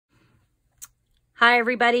Hi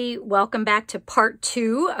everybody, welcome back to part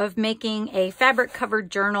 2 of making a fabric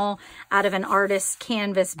covered journal out of an artist's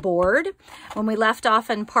canvas board. When we left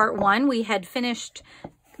off in part 1, we had finished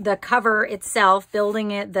the cover itself,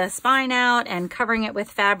 building it, the spine out and covering it with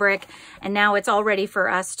fabric, and now it's all ready for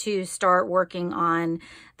us to start working on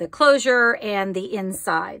the closure and the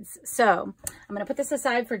insides. So I'm going to put this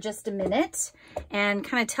aside for just a minute and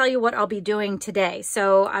kind of tell you what I'll be doing today.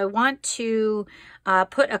 So I want to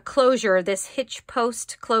put a closure, this hitch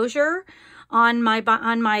post closure on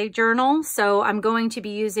my journal. So I'm going to be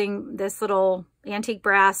using this little antique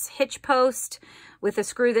brass hitch post with a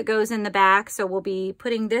screw that goes in the back. So we'll be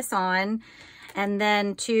putting this on, and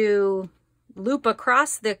then to loop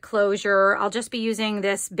across the closure, I'll just be using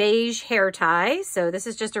this beige hair tie. So this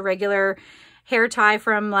is just a regular hair tie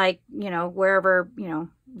from, like, wherever,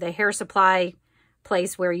 the hair supply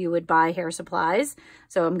place where you would buy hair supplies.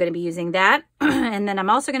 So I'm going to be using that. And then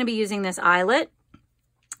I'm also going to be using this eyelet.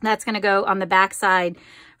 That's going to go on the back side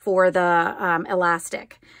for the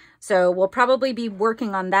elastic. So we'll probably be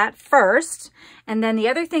working on that first. And then the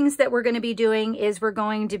other things that we're going to be doing is we're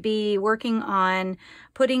going to be working on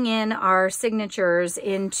putting in our signatures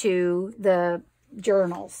into the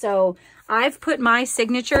journal. So I've put my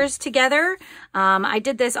signatures together. I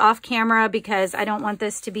did this off camera because I don't want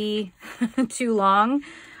this to be too long.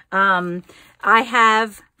 I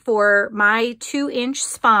have, for my 2-inch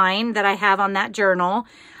spine that I have on that journal,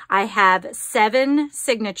 I have 7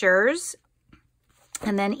 signatures.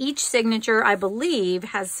 And then each signature, I believe,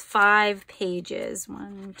 has 5 pages.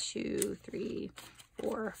 1, 2, 3,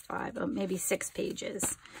 4, 5, oh, maybe 6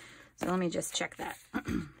 pages. So let me just check that.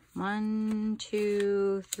 1,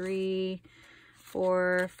 2, 3,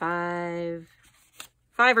 4, 5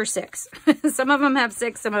 or 6. Some of them have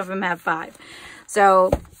 6, some of them have 5. So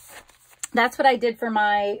that's what I did for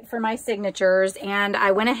my signatures. And I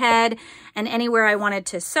went ahead and anywhere I wanted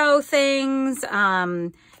to sew things,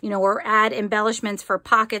 or add embellishments for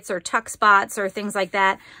pockets or tuck spots or things like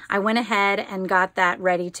that, I went ahead and got that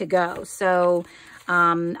ready to go. So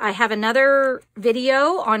I have another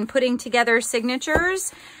video on putting together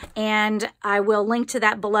signatures, and I will link to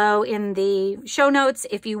that below in the show notes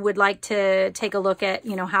if you would like to take a look at,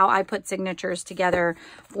 how I put signatures together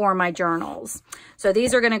for my journals. So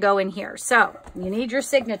these are going to go in here. So you need your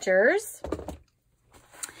signatures.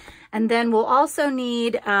 And then we'll also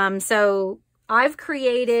need, so I've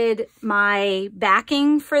created my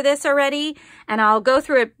backing for this already, and I'll go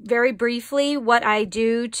through it very briefly, what I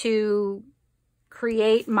do to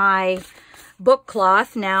create my book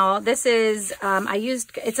cloth. Now this is, it's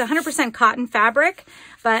 100% cotton fabric,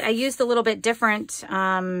 but I used a little bit different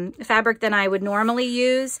fabric than I would normally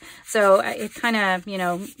use. So it kind of,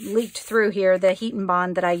 leaked through here, the heat and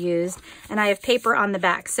bond that I used, and I have paper on the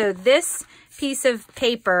back. So this piece of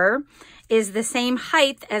paper is the same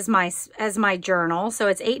height as my journal. So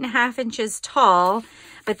it's 8.5 inches tall,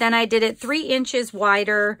 but then I did it 3 inches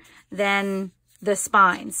wider than the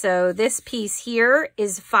spine. So this piece here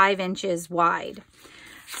is 5 inches wide.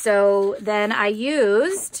 So then I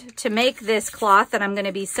used, to make this cloth that I'm going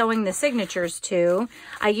to be sewing the signatures to,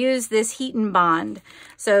 I used this heat and bond.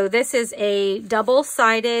 So this is a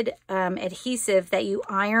double-sided adhesive that you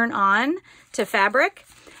iron on to fabric.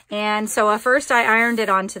 And so first I ironed it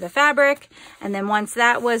onto the fabric, and then once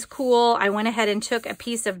that was cool, I went ahead and took a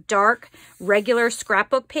piece of dark regular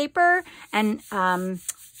scrapbook paper and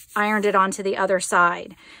ironed it onto the other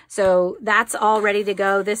side. So that's all ready to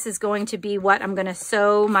go. This is going to be what I'm going to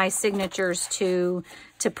sew my signatures to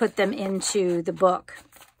put them into the book.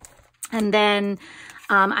 And then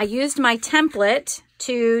I used my template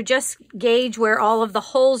to just gauge where all of the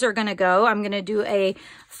holes are going to go. I'm going to do a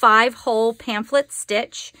 5-hole pamphlet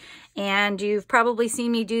stitch, and you've probably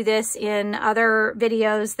seen me do this in other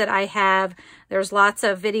videos that I have. There's lots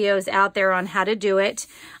of videos out there on how to do it,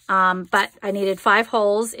 but I needed 5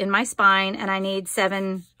 holes in my spine, and I need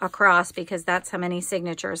 7 across because that's how many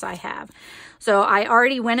signatures I have. So I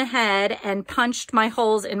already went ahead and punched my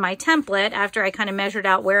holes in my template after I kind of measured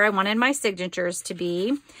out where I wanted my signatures to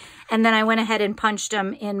be. And then I went ahead and punched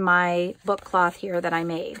them in my book cloth here that I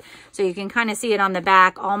made. So you can kind of see it on the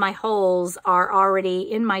back. All my holes are already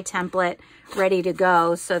in my template, ready to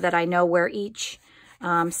go, so that I know where each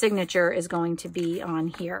signature is going to be on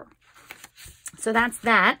here. So that's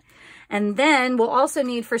that. And then we'll also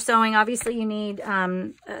need, for sewing, obviously you need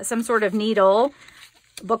some sort of needle,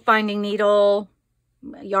 bookbinding needle,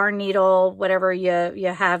 yarn needle, whatever you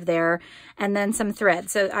have there, and then some thread.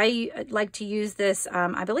 So I like to use this,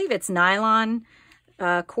 I believe it's nylon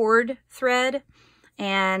cord thread,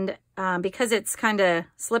 And because it's kind of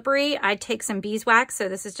slippery, I take some beeswax. So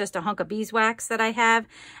this is just a hunk of beeswax that I have,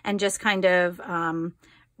 and just kind of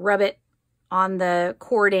rub it on the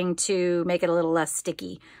cording to make it a little less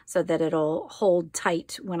sticky so that it'll hold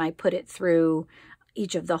tight when I put it through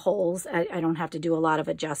each of the holes. I don't have to do a lot of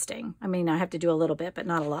adjusting. I mean, I have to do a little bit, but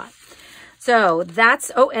not a lot. So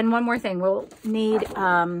that's, oh, and one more thing. We'll need,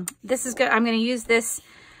 this is good. I'm going to use this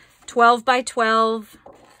 12 by 12.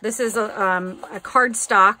 This is a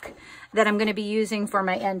cardstock that I'm going to be using for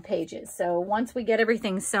my end pages. So once we get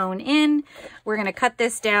everything sewn in, we're going to cut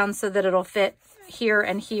this down so that it'll fit here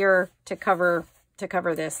and here to cover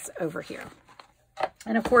this over here.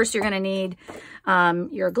 And of course, you're going to need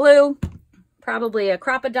your glue, probably a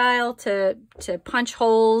crocodile to punch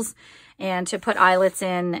holes and to put eyelets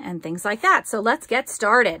in and things like that. So let's get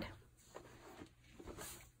started.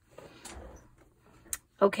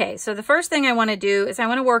 Okay, so the first thing I want to do is I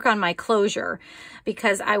want to work on my closure,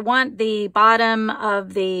 because I want the bottom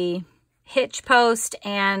of the hitch post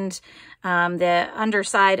and the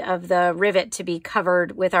underside of the rivet to be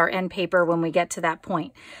covered with our end paper when we get to that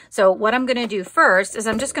point. So what I'm going to do first is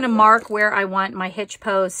I'm just going to mark where I want my hitch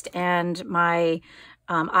post and my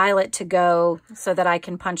eyelet to go so that I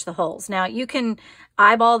can punch the holes. Now you can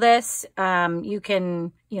eyeball this. You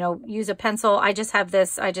can, use a pencil. I just have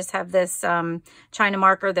this China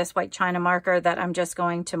marker, this white China marker that I'm just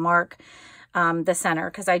going to mark the center,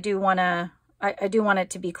 because I do want it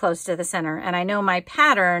to be close to the center. And I know my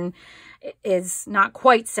pattern is not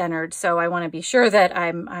quite centered, so I want to be sure that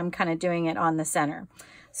I'm kind of doing it on the center.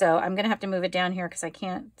 So I'm going to have to move it down here because I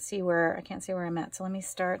can't see where I'm at. So let me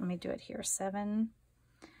do it here. 7.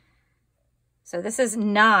 So this is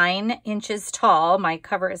 9 inches tall. My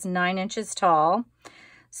cover is 9 inches tall.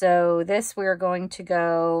 So this we're going to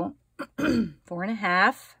go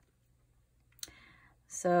 4.5.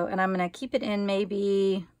 So, and I'm going to keep it in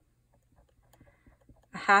maybe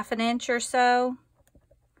a 1/2 inch or so.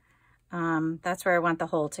 That's where I want the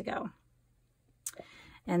hole to go.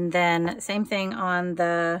 And then same thing on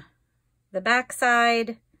the back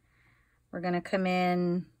side. We're going to come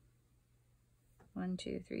in 1,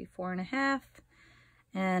 2, 3, 4.5.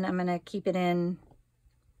 And I'm going to keep it in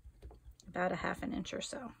about a 1/2 inch or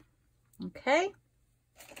so. Okay.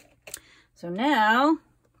 So now,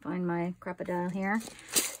 find my crocodile here.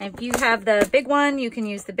 And if you have the big one, you can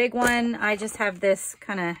use the big one. I just have this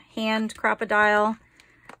kind of hand crocodile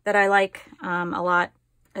that I like a lot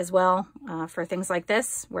as well for things like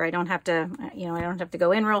this, where I don't have to, I don't have to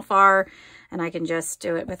go in real far, and I can just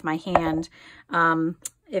do it with my hand.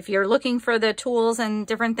 If you're looking for the tools and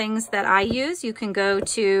different things that I use, you can go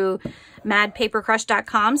to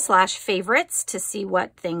madpapercrush.com/favorites to see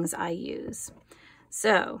what things I use.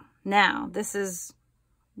 So now this is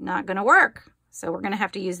not going to work. So we're going to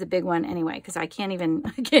have to use the big one anyway, because I can't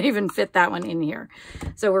even fit that one in here.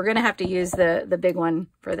 So we're going to have to use the big one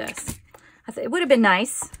for this. It would have been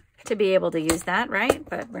nice to be able to use that, right?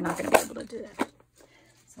 But we're not going to be able to do that.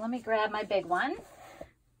 So let me grab my big one.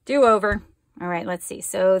 Do over. All right, let's see.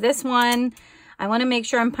 So this one, I want to make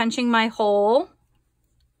sure I'm punching my hole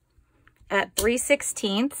at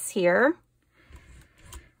 3/16 here.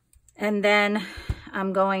 And then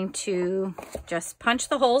I'm going to just punch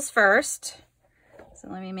the holes first. So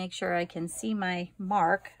let me make sure I can see my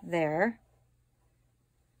mark there.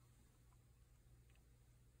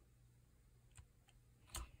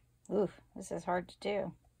 Ooh, this is hard to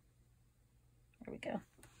do. There we go.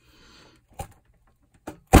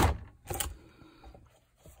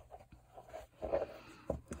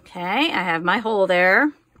 Okay, I have my hole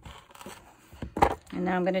there. And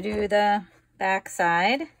now I'm going to do the back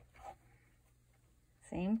side.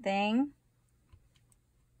 Same thing.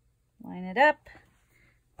 Line it up.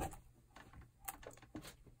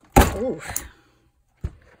 Ooh,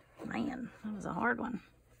 man, that was a hard one.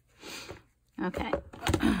 Okay.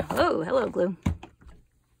 Oh, hello, glue.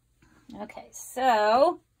 Okay,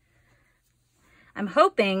 so I'm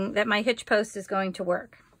hoping that my hitch post is going to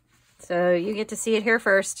work. So you get to see it here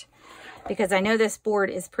first, because I know this board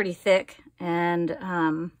is pretty thick, and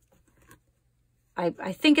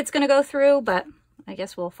I think it's going to go through, but I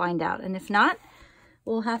guess we'll find out. And if not,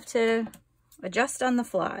 we'll have to adjust on the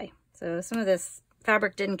fly. So some of this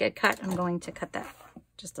fabric didn't get cut. I'm going to cut that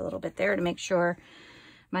just a little bit there to make sure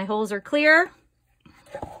my holes are clear.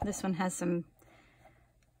 This one has some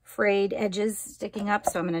frayed edges sticking up,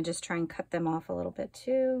 so I'm going to just try and cut them off a little bit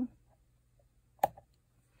too.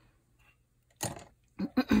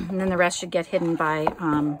 And then the rest should get hidden by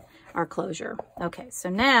our closure. Okay, so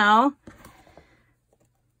now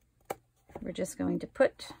we're just going to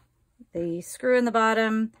put the screw in the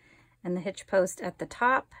bottom and the hitch post at the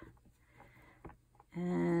top.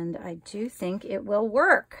 And I do think it will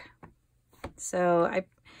work. So I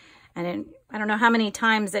don't know how many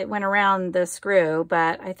times it went around the screw,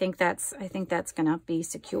 but I think that's gonna be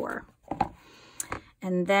secure.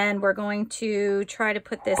 And then we're going to try to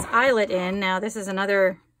put this eyelet in. Now this is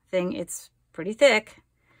another thing, it's pretty thick.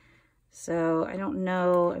 So I don't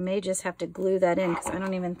know, I may just have to glue that in because I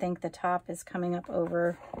don't even think the top is coming up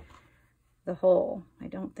over the hole. I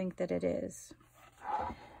don't think that it is.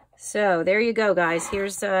 So there you go, guys.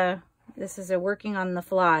 Here's this is a working on the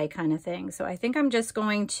fly kind of thing. So I think I'm just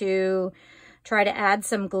going to try to add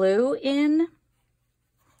some glue in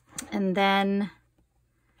and then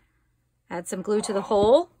add some glue to the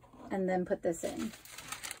hole and then put this in.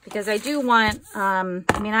 Because I do want,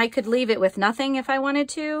 I mean, I could leave it with nothing if I wanted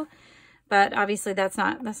to, but obviously that's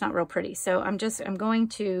not real pretty. So I'm going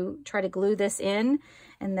to try to glue this in,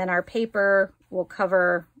 and then our paper will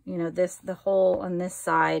cover, you know, the hole on this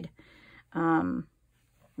side.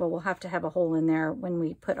 Well, we'll have to have a hole in there when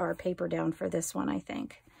we put our paper down for this one, I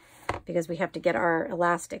think, because we have to get our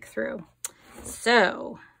elastic through.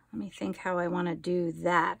 So let me think how I want to do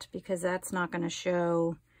that, because that's not going to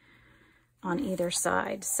show on either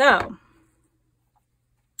side. So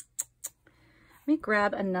let me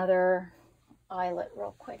grab another eyelet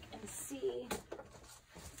real quick and see.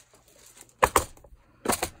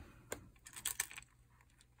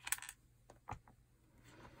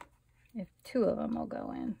 If two of them will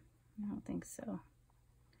go in. I don't think so.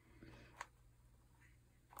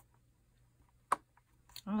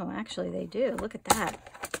 Oh, actually they do. Look at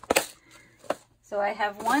that. So I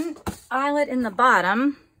have one eyelet in the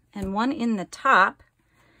bottom and one in the top.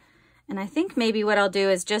 And I think maybe what I'll do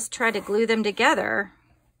is just try to glue them together.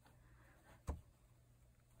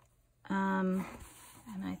 And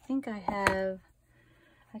I think I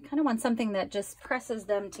kind of want something that just presses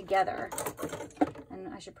them together.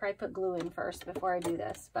 And I should probably put glue in first before I do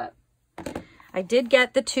this, but I did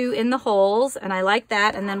get the two in the holes and I like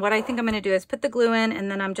that. And then what I think I'm going to do is put the glue in,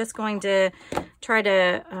 and then I'm just going to try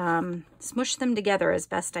to smush them together as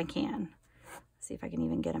best I can. Let's see if I can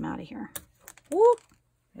even get them out of here. Woo!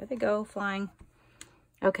 There they go, flying.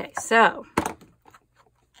 Okay, so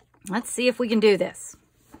let's see if we can do this.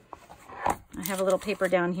 I have a little paper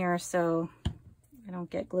down here so I don't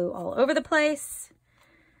get glue all over the place.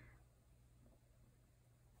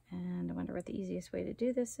 And I wonder what the easiest way to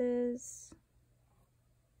do this is.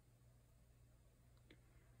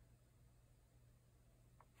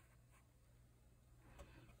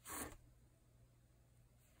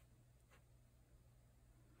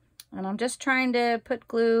 And I'm just trying to put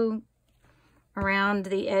glue around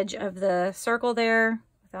the edge of the circle there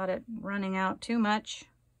without it running out too much.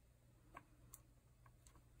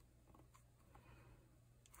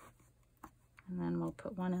 And then we'll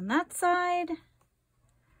put one on that side.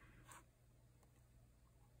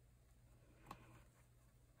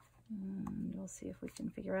 And we'll see if we can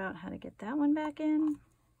figure out how to get that one back in.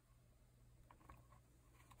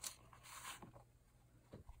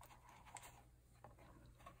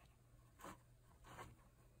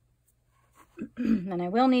 And I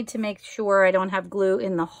will need to make sure I don't have glue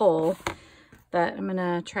in the hole, but I'm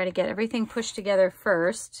gonna try to get everything pushed together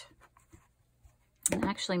first. And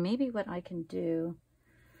actually, maybe what I can do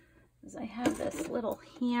is I have this little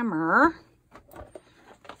hammer.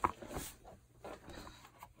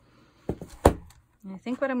 And I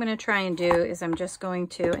think what I'm going to try and do is I'm just going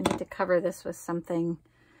to, I need to cover this with something.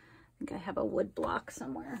 I think I have a wood block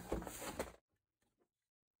somewhere.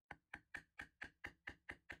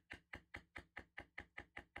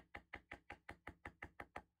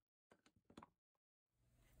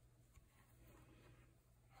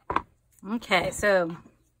 Okay, so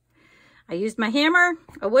I used my hammer,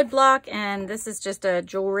 a wood block, and this is just a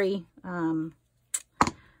jewelry block,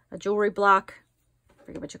 I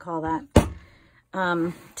forget what you call that,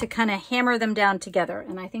 to kind of hammer them down together.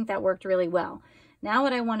 And I think that worked really well. Now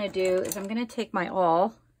what I want to do is I'm going to take my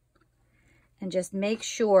awl and just make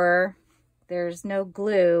sure there's no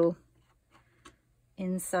glue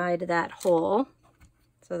inside that hole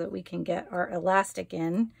so that we can get our elastic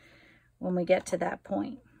in when we get to that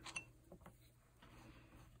point.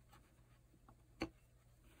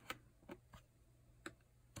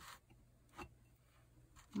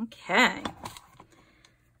 Okay,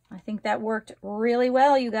 I think that worked really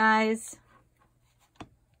well, you guys.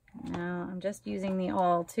 Now I'm just using the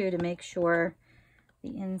awl too to make sure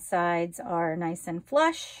the insides are nice and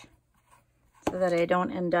flush so that I don't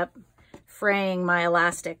end up fraying my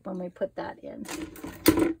elastic when we put that in.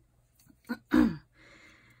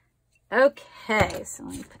 Okay, so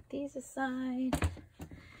let me put these aside.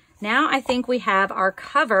 Now I think we have our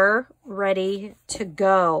cover ready to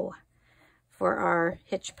go for our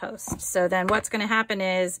hitch post. So then what's going to happen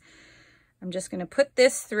is I'm just going to put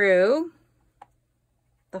this through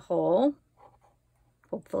the hole,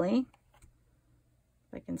 hopefully.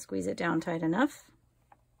 If I can squeeze it down tight enough.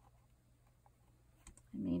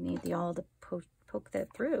 I may need the awl to poke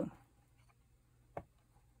that through.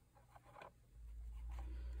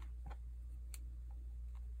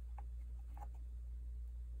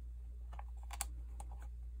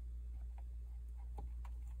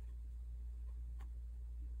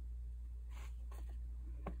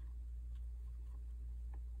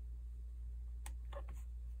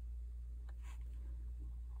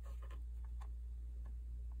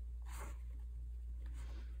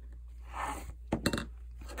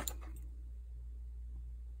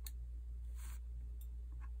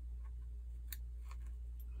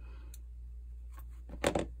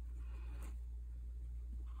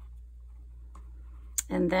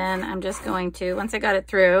 And then I'm just going to, once I got it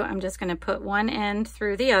through, I'm just going to put one end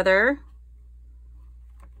through the other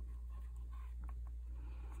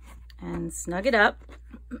and snug it up.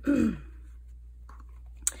 And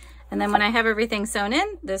then when I have everything sewn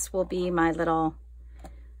in, this will be my little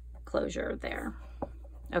closure there.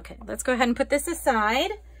 Okay, let's go ahead and put this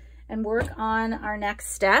aside and work on our next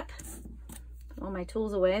step. Put all my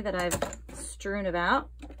tools away that I've strewn about.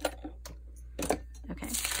 Okay.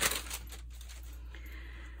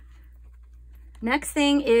 Next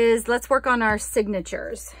thing is, let's work on our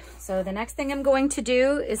signatures. So the next thing I'm going to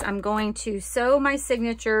do is I'm going to sew my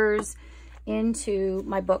signatures into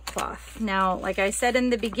my book cloth. Now, like I said in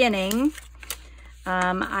the beginning,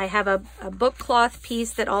 I have a book cloth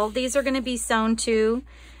piece that all of these are going to be sewn to.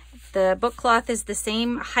 The book cloth is the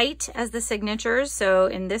same height as the signatures. So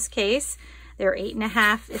in this case, they're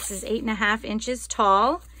 8.5, this is 8.5 inches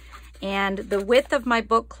tall. And the width of my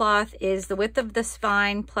book cloth is the width of the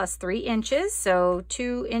spine plus 3 inches. So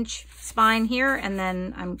 2-inch spine here, and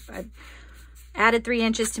then I added 3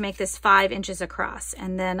 inches to make this 5 inches across.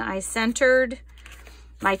 And then I centered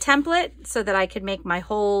my template so that I could make my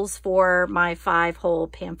holes for my 5-hole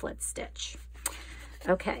pamphlet stitch.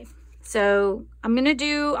 Okay, so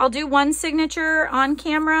I'll do one signature on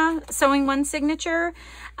camera, sewing one signature,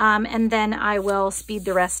 and then I will speed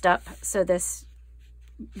the rest up so this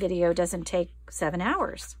video doesn't take 7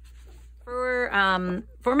 hours. For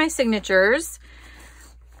my signatures,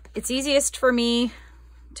 it's easiest for me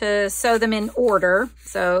to sew them in order.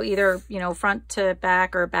 So either, front to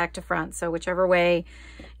back or back to front. So whichever way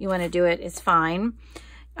you want to do it is fine.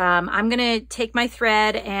 I'm going to take my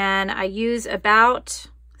thread and I use about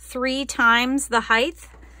 3 times the height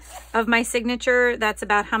of my signature. That's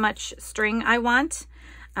about how much string I want.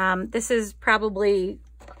 This is probably,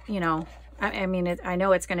 I mean, I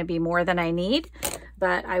know it's going to be more than I need,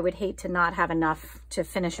 but I would hate to not have enough to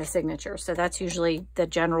finish a signature. So that's usually the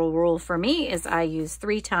general rule for me, is I use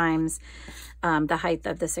 3 times the height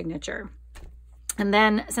of the signature. And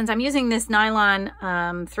then since I'm using this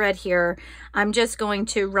nylon thread here, I'm just going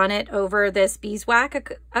to run it over this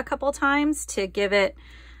beeswax a couple times to give it,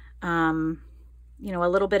 a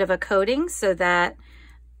little bit of a coating so that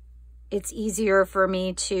it's easier for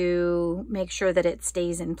me to make sure that it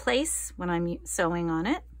stays in place when I'm sewing on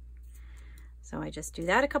it. So I just do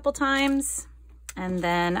that a couple times. And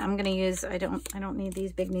then I'm going to use, I don't need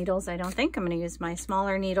these big needles, I don't think. I'm going to use my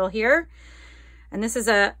smaller needle here. And this is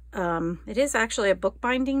it is actually a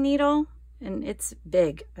bookbinding needle, and it's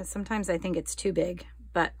big. Sometimes I think it's too big,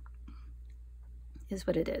 but it is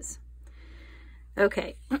what it is.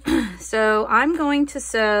 Okay, so I'm going to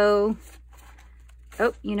sew,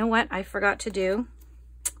 oh, you know what I forgot to do?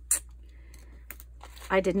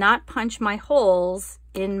 I did not punch my holes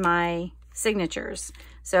in my signatures.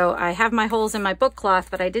 So I have my holes in my book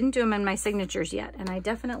cloth, but I didn't do them in my signatures yet, and I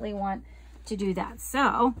definitely want to do that.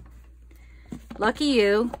 So lucky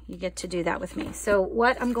you, you get to do that with me. So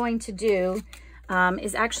what I'm going to do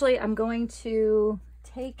is actually I'm going to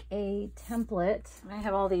take a template. I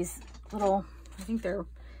have all these little, I think they're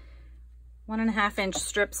 1.5 inch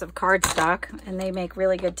strips of cardstock, and they make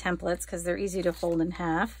really good templates because they're easy to fold in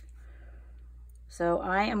half. So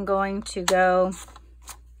I am going to go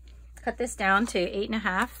cut this down to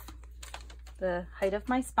 8.5, the height of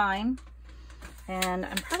my spine. And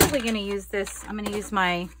I'm probably going to use this, I'm going to use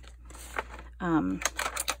my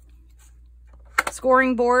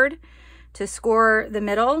scoring board to score the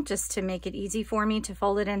middle, just to make it easy for me to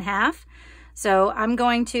fold it in half. So I'm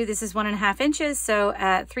going to, this is 1.5 inches, so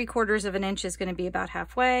at 3/4 of an inch is going to be about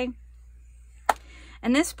halfway.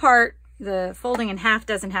 And this part, the folding in half,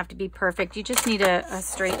 doesn't have to be perfect. You just need a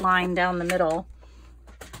straight line down the middle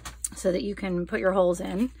so that you can put your holes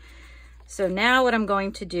in. So now what I'm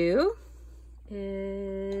going to do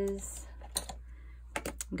is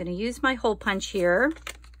I'm going to use my hole punch here.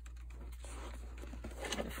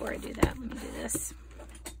 Before I do that, let me do this.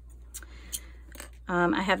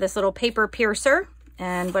 I have this little paper piercer,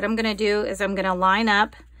 and what I'm going to do is I'm going to line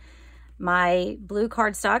up my blue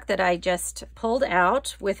cardstock that I just pulled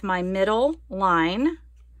out with my middle line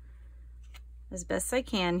as best I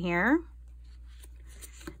can here,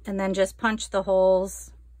 and then just punch the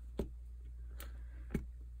holes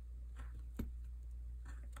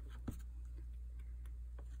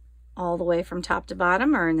all the way from top to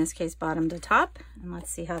bottom, or in this case bottom to top, and let's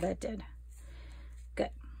see how that did. Good.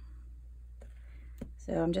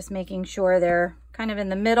 So I'm just making sure they're kind of in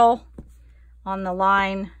the middle on the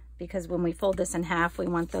line, because when we fold this in half, we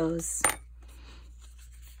want those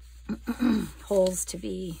holes to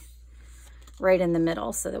be right in the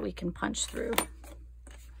middle so that we can punch through.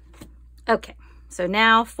 Okay, so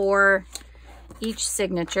now for each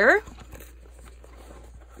signature,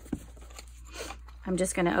 I'm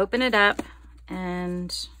just going to open it up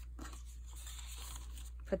and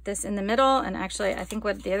put this in the middle. And actually, I think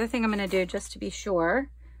what the other thing I'm going to do, just to be sure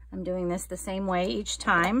I'm doing this the same way each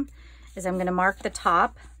time, is I'm going to mark the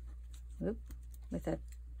top with a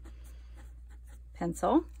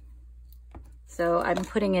pencil. So I'm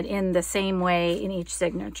putting it in the same way in each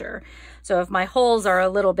signature. So if my holes are a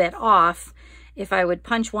little bit off, if I would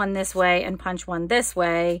punch one this way and punch one this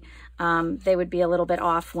way, they would be a little bit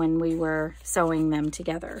off when we were sewing them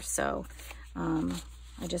together. So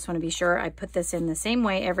I just want to be sure I put this in the same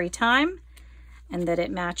way every time and that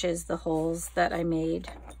it matches the holes that I made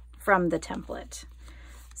from the template.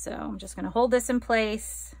 So I'm just going to hold this in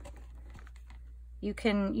place. You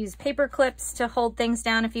can use paper clips to hold things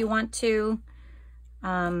down if you want to.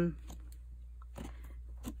 I'm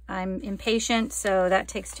impatient, so that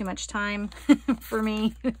takes too much time for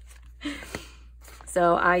me.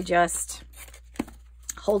 So I just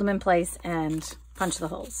hold them in place and punch the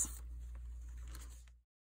holes.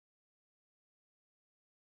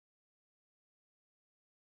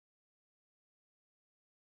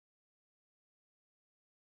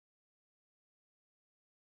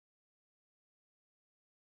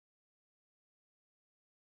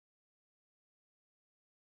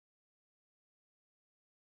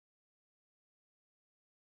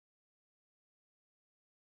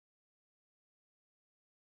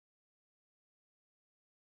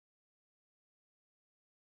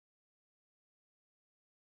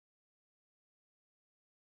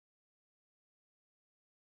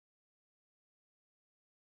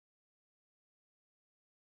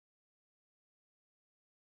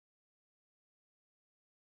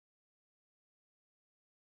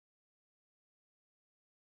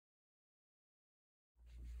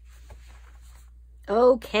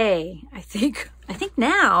 Okay, I think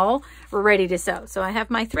now we're ready to sew. So I have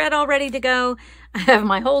my thread all ready to go. I have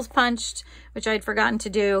my holes punched, which I'd forgotten to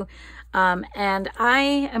do. And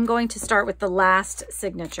I am going to start with the last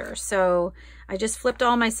signature. So I just flipped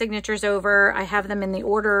all my signatures over. I have them in the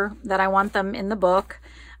order that I want them in the book,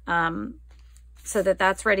 so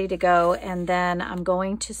that's ready to go. And then I'm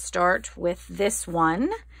going to start with this one.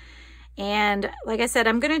 And like I said,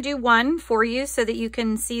 I'm going to do one for you so that you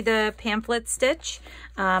can see the pamphlet stitch.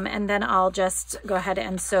 And then I'll just go ahead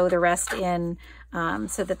and sew the rest in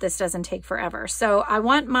so that this doesn't take forever. So I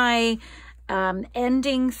want my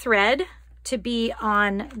ending thread to be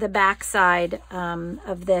on the back side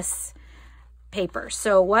of this paper.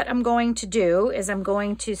 So what I'm going to do is I'm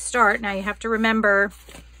going to start. Now you have to remember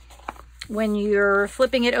when you're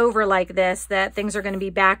flipping it over like this that things are going to be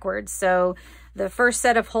backwards. So the first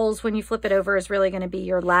set of holes when you flip it over is really going to be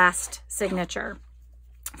your last signature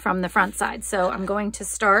from the front side. So I'm going to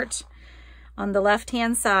start on the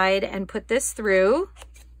left-hand side and put this through.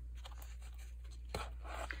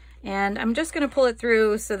 And I'm just going to pull it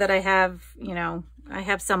through so that I have, you know, I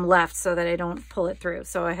have some left so that I don't pull it through.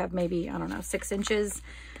 So I have maybe, I don't know, 6 inches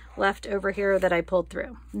left over here that I pulled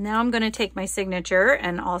through. Now I'm going to take my signature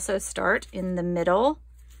and also start in the middle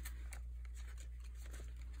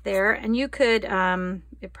there. And you could,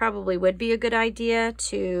 it probably would be a good idea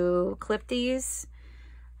to clip these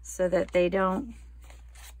so that they don't,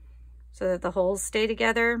 so that the holes stay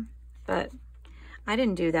together. But I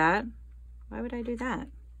didn't do that. Why would I do that?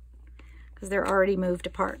 Because they're already moved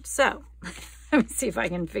apart. So let me see if I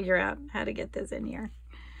can figure out how to get this in here.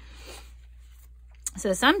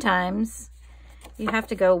 So sometimes you have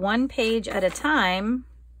to go one page at a time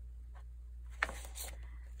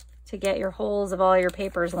to get your holes of all your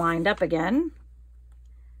papers lined up again.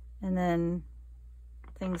 And then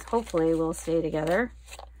things hopefully will stay together.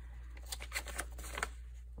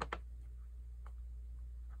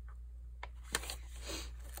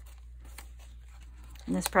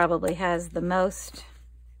 And this probably has the most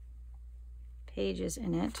pages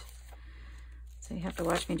in it. So you have to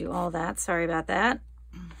watch me do all that. Sorry about that.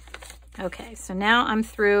 Okay, so now I'm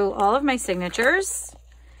through all of my signatures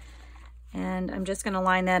and I'm just going to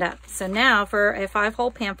line that up. So now for a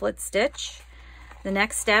 5-hole pamphlet stitch, the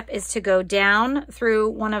next step is to go down through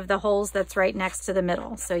one of the holes that's right next to the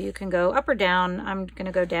middle. So you can go up or down. I'm going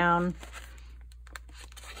to go down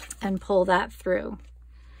and pull that through.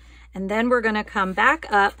 And then we're going to come back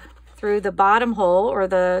up through the bottom hole or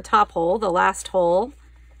the top hole, the last hole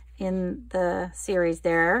in the series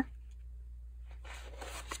there.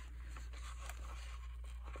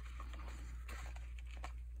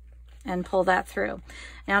 And pull that through.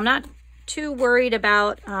 Now I'm not too worried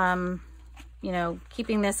about, you know,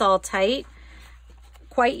 keeping this all tight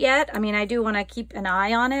quite yet. I mean, I do want to keep an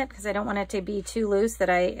eye on it because I don't want it to be too loose that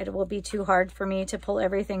it will be too hard for me to pull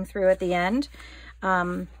everything through at the end.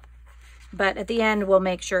 But at the end, we'll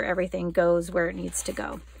make sure everything goes where it needs to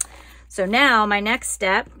go. So now my next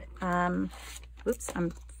step, oops,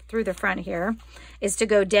 I'm through the front here, is to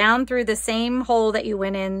go down through the same hole that you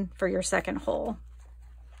went in for your second hole.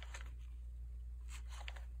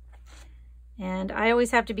 And I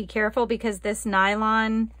always have to be careful because this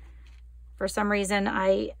nylon, for some reason,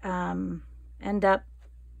 I end up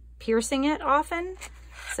piercing it often.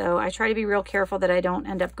 So I try to be real careful that I don't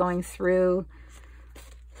end up going through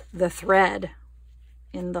the thread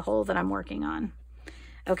in the hole that I'm working on.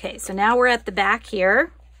 Okay, so now we're at the back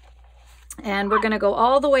here and we're going to go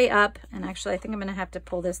all the way up. And actually, I think I'm going to have to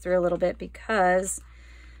pull this through a little bit because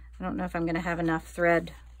I don't know if I'm going to have enough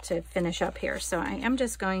thread to finish up here. So I am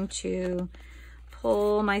just going to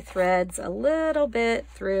pull my threads a little bit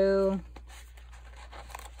through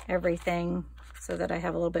everything so that I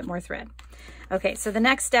have a little bit more thread. Okay, so the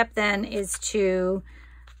next step then is to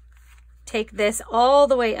take this all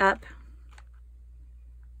the way up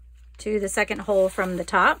to the second hole from the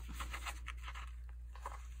top.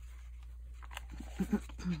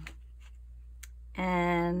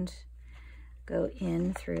 And go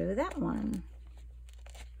in through that one.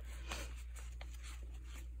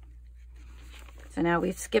 So now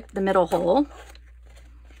we've skipped the middle hole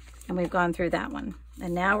and we've gone through that one.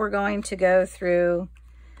 And now we're going to go through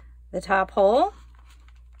the top hole.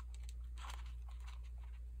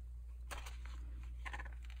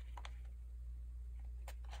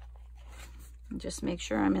 And just make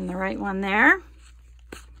sure I'm in the right one there.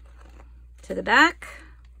 To the back.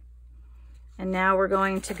 And now we're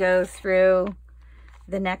going to go through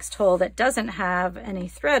the next hole that doesn't have any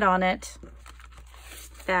thread on it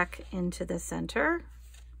back into the center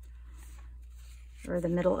or the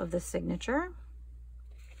middle of the signature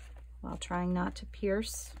while trying not to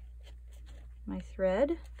pierce my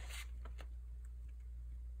thread.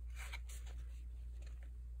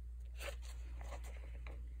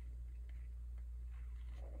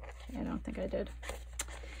 Okay, I don't think I did.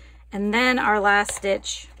 And then our last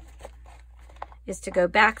stitch is to go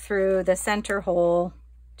back through the center hole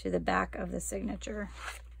to the back of the signature.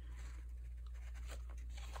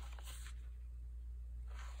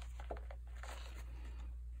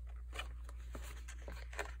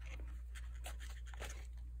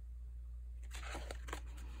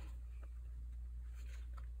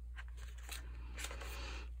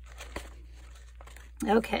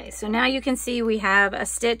 Okay, so now you can see we have a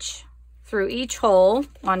stitch through each hole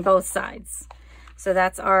on both sides. So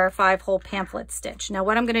that's our 5-hole pamphlet stitch. Now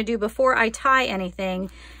what I'm going to do before I tie anything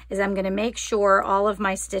is I'm going to make sure all of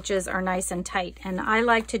my stitches are nice and tight. And I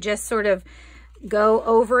like to just sort of go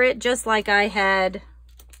over it just like I had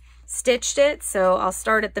stitched it. So I'll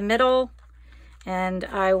start at the middle and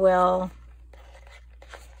I will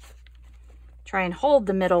try and hold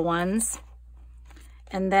the middle ones.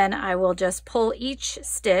 And then I will just pull each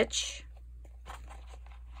stitch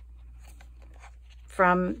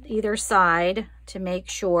from either side to make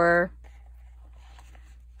sure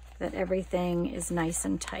that everything is nice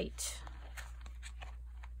and tight.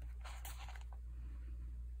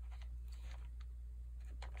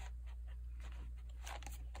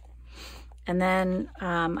 And then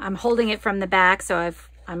I'm holding it from the back, so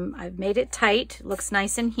I've made it tight. It looks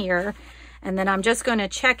nice in here. And then I'm just going to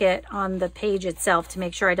check it on the page itself to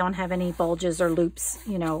make sure I don't have any bulges or loops,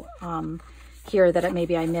 you know, here that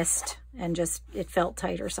maybe I missed and just it felt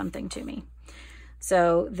tight or something to me.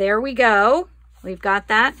 So there we go. We've got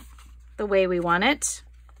that the way we want it.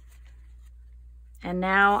 And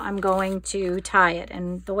now I'm going to tie it.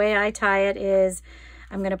 And the way I tie it is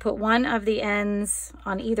I'm going to put one of the ends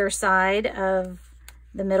on either side of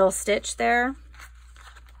the middle stitch there.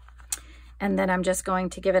 And then I'm just going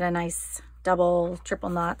to give it a nice double, triple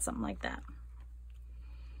knot, something like that.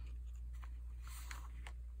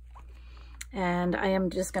 And I am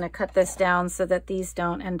just going to cut this down so that these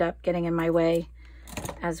don't end up getting in my way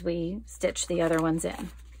as we stitch the other ones in.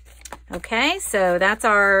 Okay, so that's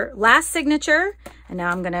our last signature. And now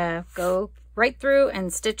I'm going to go right through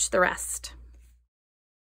and stitch the rest.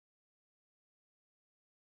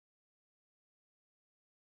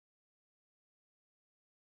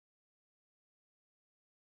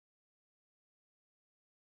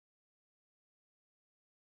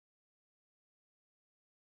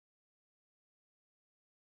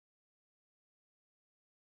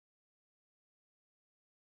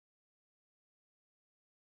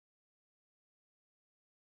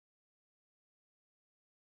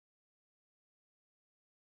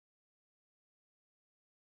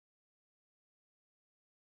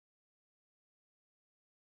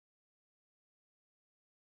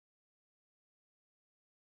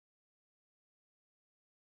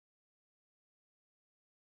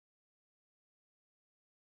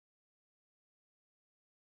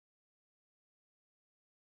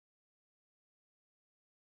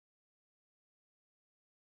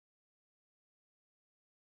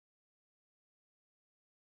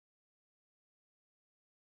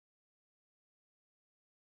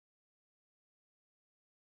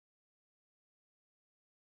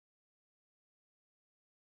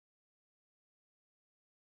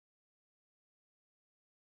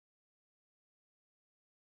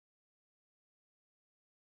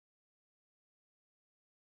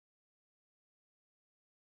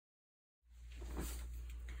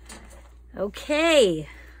 Okay,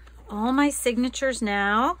 all my signatures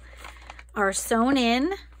now are sewn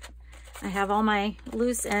in. I have all my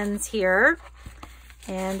loose ends here,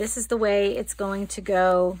 and this is the way it's going to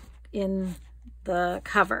go in the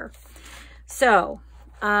cover. So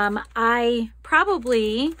I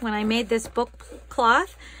probably, when I made this book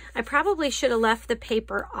cloth, I probably should have left the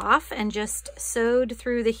paper off and just sewed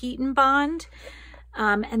through the heat and bond,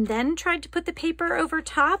 and then tried to put the paper over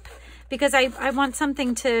top, because I want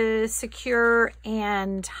something to secure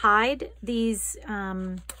and hide these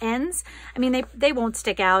ends. I mean, they won't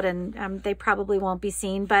stick out, and they probably won't be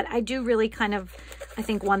seen, but I do really kind of, I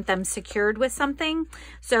think, want them secured with something.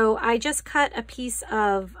 So I just cut a piece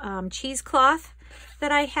of cheesecloth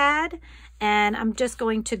that I had, and I'm just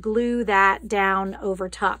going to glue that down over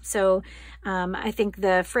top. So I think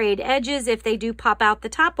the frayed edges, if they do pop out the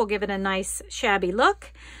top, will give it a nice shabby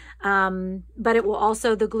look. But it will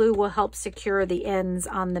also, the glue will help secure the ends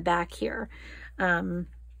on the back here.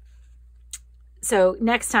 So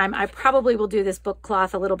next time I probably will do this book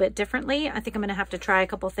cloth a little bit differently. I think I'm going to have to try a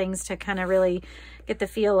couple things to kind of really get the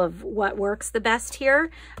feel of what works the best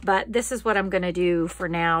here. But this is what I'm going to do for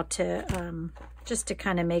now to, just to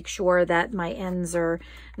kind of make sure that my ends are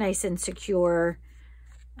nice and secure,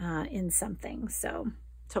 in something. So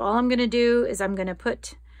all I'm going to do is I'm going to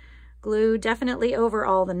put glue definitely over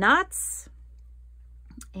all the knots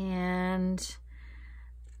and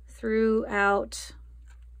throughout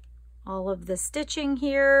all of the stitching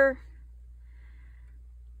here.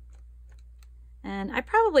 And I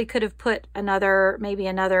probably could have put maybe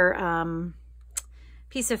another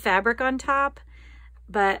piece of fabric on top,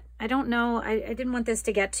 but I don't know. I didn't want this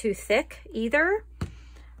to get too thick either.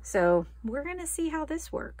 So we're going to see how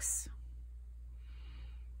this works.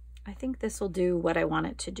 I think this will do what I want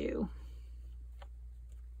it to do.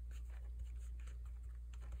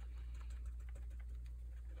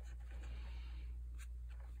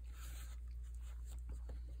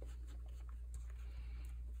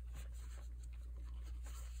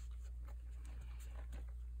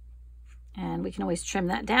 And we can always trim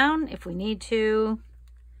that down if we need to.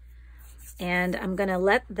 And I'm going to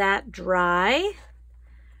let that dry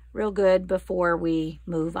real good before we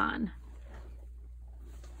move on.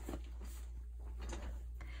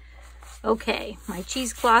 Okay, my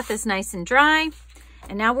cheesecloth is nice and dry,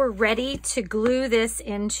 and now we're ready to glue this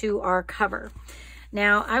into our cover.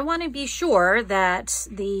 Now, I want to be sure that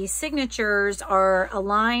the signatures are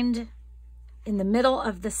aligned in the middle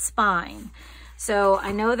of the spine. So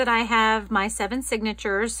I know that I have my 7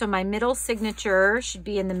 signatures, so my middle signature should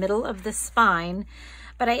be in the middle of the spine,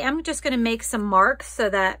 but I am just going to make some marks so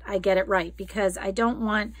that I get it right, because I don't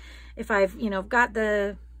want, if I've, got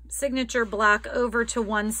the signature block over to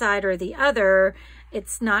one side or the other,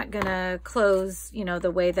 it's not gonna close,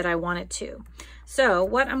 the way that I want it to. So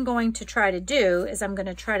what I'm going to try to do is I'm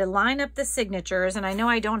gonna try to line up the signatures, and I know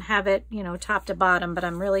I don't have it, top to bottom, but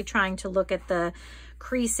I'm really trying to look at the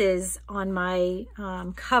creases on my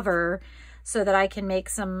cover so that I can make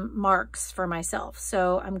some marks for myself.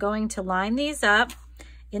 So I'm going to line these up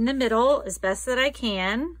in the middle as best that I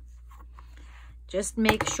can. Just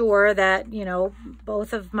make sure that,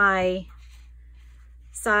 both of my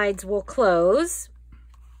sides will close.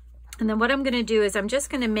 And then what I'm going to do is I'm just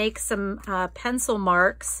going to make some pencil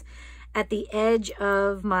marks at the edge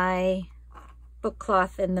of my book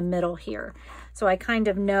cloth in the middle here. So I kind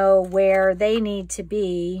of know where they need to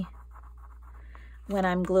be when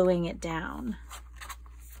I'm gluing it down.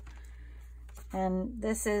 And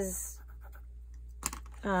this is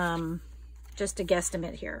just a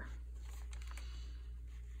guesstimate here.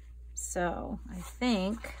 So I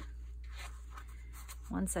think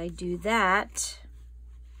once I do that,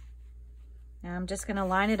 now I'm just going to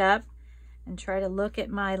line it up and try to look at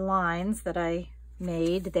my lines that I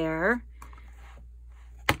made there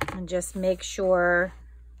and just make sure,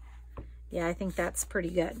 yeah, I think that's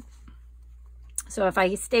pretty good. So if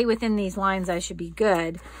I stay within these lines, I should be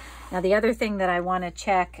good. Now the other thing that I want to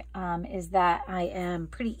check is that I am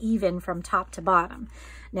pretty even from top to bottom.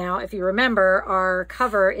 Now, if you remember, our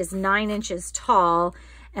cover is 9 inches tall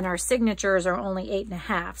and our signatures are only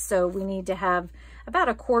 8.5. So we need to have about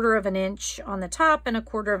 1/4 of an inch on the top and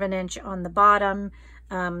 1/4 of an inch on the bottom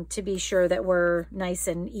to be sure that we're nice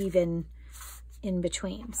and even in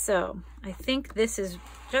between. So I think this is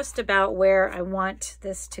just about where I want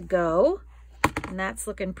this to go. And that's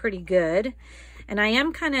looking pretty good. And I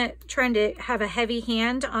am kind of trying to have a heavy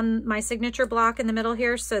hand on my signature block in the middle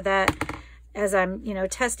here so that as I'm, you know,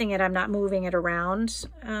 testing it, I'm not moving it around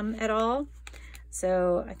at all.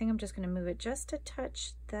 So I think I'm just going to move it just a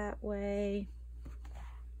touch that way.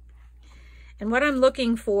 And what I'm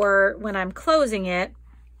looking for when I'm closing it,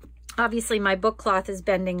 obviously my book cloth is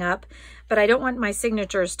bending up, but I don't want my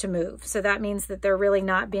signatures to move. So that means that they're really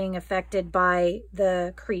not being affected by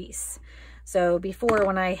the crease. So before,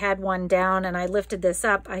 when I had one down and I lifted this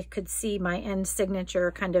up, I could see my end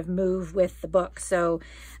signature kind of move with the book. So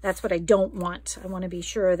that's what I don't want. I want to be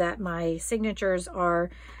sure that my signatures are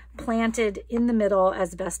planted in the middle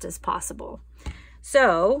as best as possible.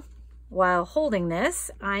 So while holding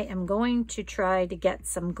this, I am going to try to get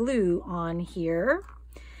some glue on here.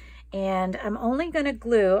 And I'm only going to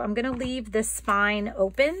glue, I'm going to leave the spine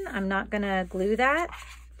open. I'm not going to glue that.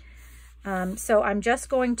 So I'm just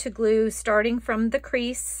going to glue starting from the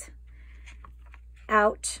crease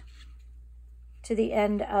out to the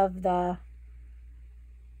end of the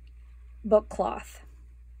book cloth.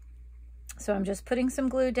 So I'm just putting some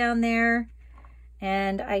glue down there,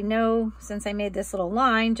 and I know, since I made this little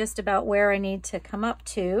line, just about where I need to come up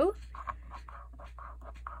to.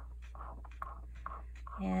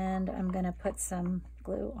 And I'm going to put some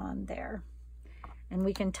glue on there. And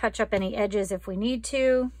we can touch up any edges if we need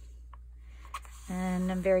to.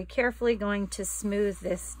 And I'm very carefully going to smooth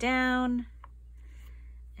this down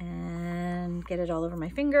and get it all over my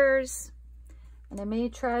fingers. And I may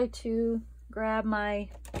try to grab my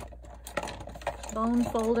bone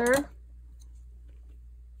folder.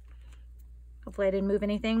 Hopefully I didn't move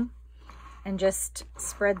anything. And just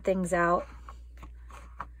spread things out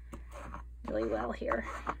really well here.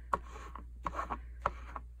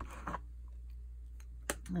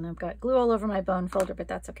 And I've got glue all over my bone folder, but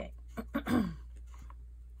that's okay.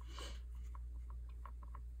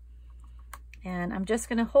 And I'm just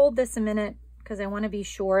going to hold this a minute because I want to be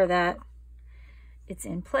sure that it's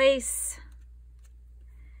in place.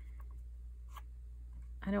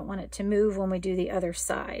 I don't want it to move when we do the other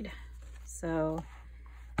side. So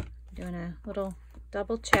I'm doing a little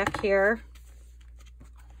double check here.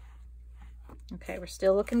 Okay, we're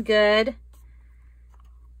still looking good.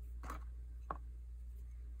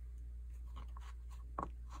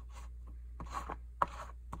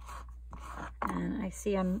 And I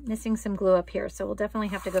see I'm missing some glue up here, so we'll definitely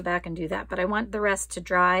have to go back and do that. But I want the rest to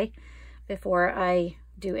dry before I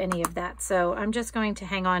do any of that. So I'm just going to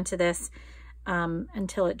hang on to this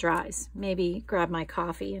until it dries. Maybe grab my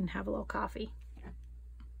coffee and have a little coffee.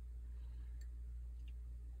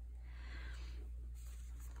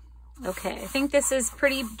 Okay, I think this is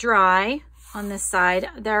pretty dry on this side.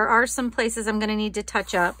 There are some places I'm going to need to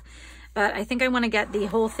touch up, but I think I want to get the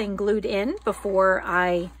whole thing glued in before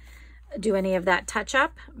I do any of that touch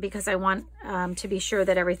up, because I want to be sure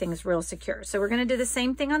that everything's real secure. So we're going to do the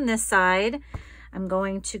same thing on this side. I'm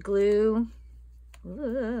going to glue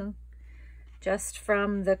just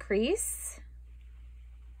from the crease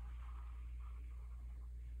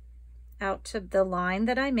out to the line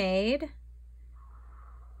that I made.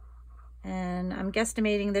 And I'm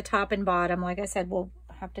guesstimating the top and bottom. Like I said, we'll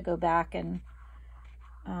have to go back and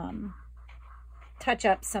touch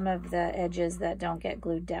up some of the edges that don't get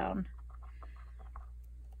glued down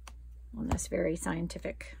on this very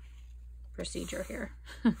scientific procedure here.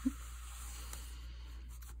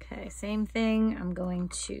 Okay, same thing. I'm going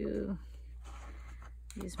to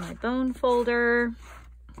use my bone folder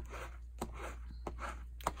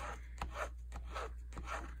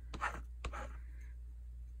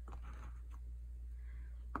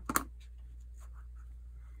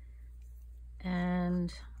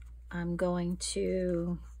I'm going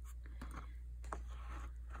to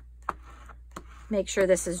make sure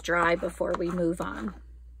this is dry before we move on.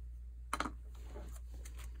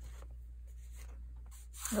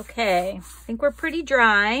 Okay, I think we're pretty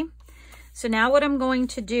dry. So now what I'm going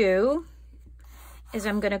to do is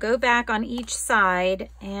I'm going to go back on each side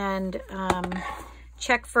and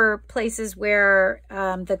check for places where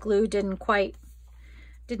the glue didn't quite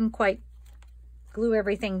glue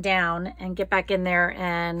everything down, and get back in there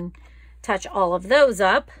and touch all of those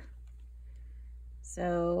up.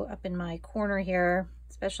 So up in my corner here,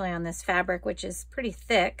 especially on this fabric, which is pretty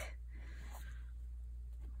thick,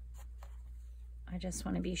 I just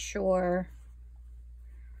want to be sure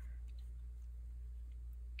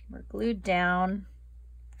we're glued down.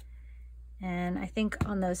 And I think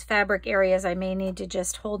on those fabric areas, I may need to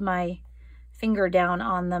just hold my finger down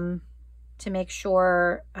on them to make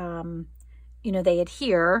sure, you know, they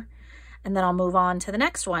adhere, and then I'll move on to the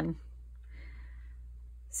next one.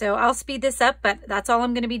 So I'll speed this up, but that's all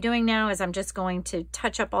I'm going to be doing now is I'm just going to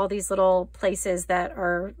touch up all these little places that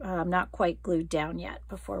are not quite glued down yet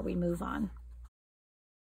before we move on.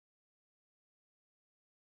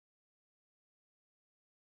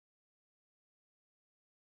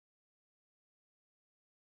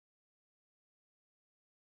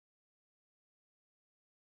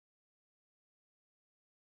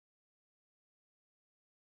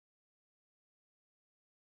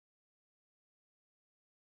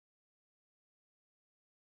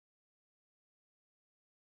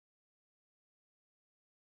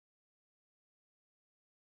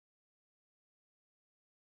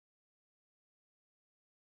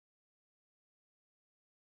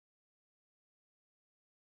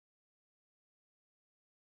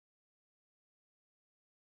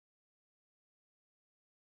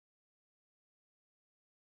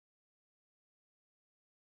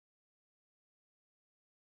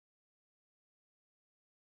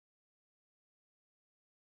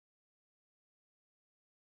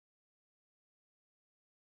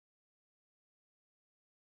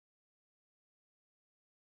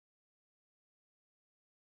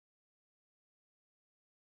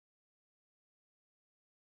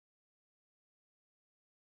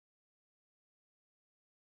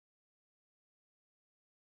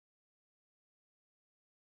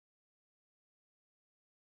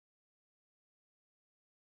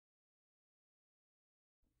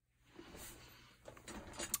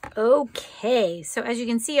 Okay, so as you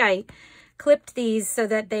can see, I clipped these so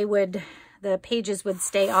that the pages would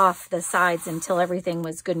stay off the sides until everything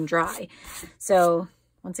was good and dry. So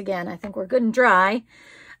once again, I think we're good and dry.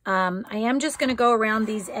 I am just going to go around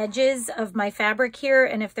these edges of my fabric here,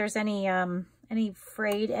 and if there's any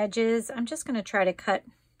frayed edges, I'm just going to try to cut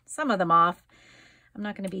some of them off. I'm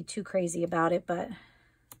not going to be too crazy about it, but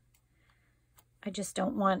I just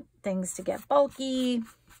don't want things to get bulky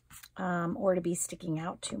or to be sticking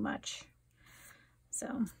out too much.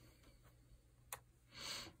 So,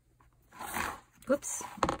 oops,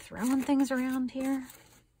 I'm throwing things around here.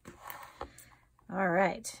 All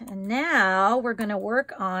right, and now we're going to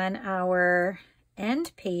work on our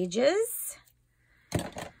end pages.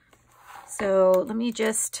 So let me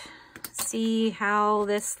just see how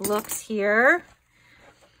this looks here.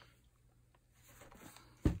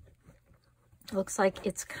 Looks like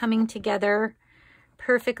it's coming together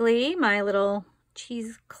perfectly. My little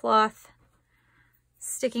cheesecloth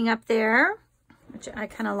sticking up there, which I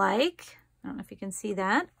kind of like. I don't know if you can see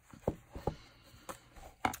that.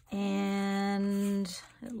 And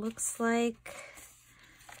it looks like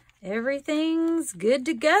everything's good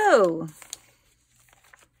to go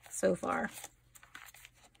so far.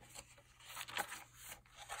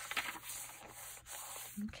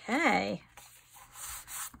 Okay.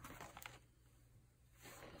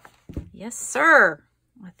 Yes, sir.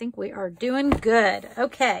 I think we are doing good.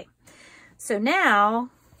 Okay. So now,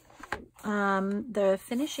 the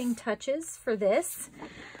finishing touches for this,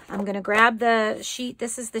 I'm going to grab the sheet.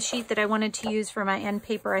 This is the sheet that I wanted to use for my end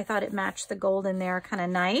paper. I thought it matched the gold in there kind of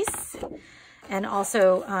nice, and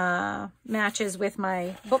also matches with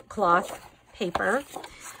my book cloth paper.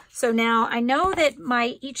 So now I know that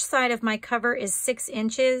each side of my cover is 6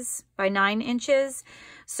 inches by 9 inches.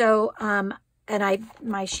 So, and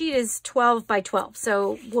my sheet is 12 by 12.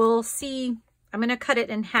 So we'll see. I'm going to cut it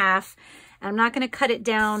in half. I'm not going to cut it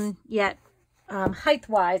down yet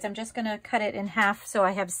height-wise. I'm just going to cut it in half so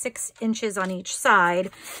I have 6 inches on each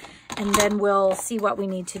side, and then we'll see what we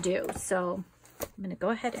need to do. So I'm going to go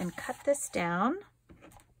ahead and cut this down.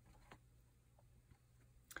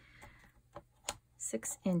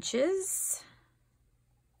 6 inches.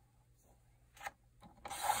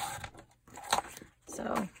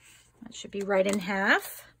 So that should be right in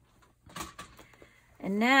half.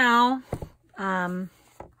 And now I'm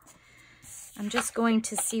just going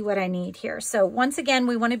to see what I need here. So once again,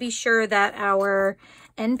 we want to be sure that our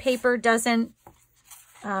end paper doesn't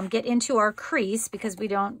get into our crease, because we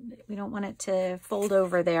don't want it to fold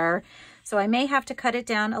over there. So I may have to cut it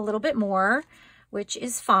down a little bit more, which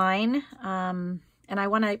is fine. And I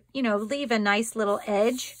want to, leave a nice little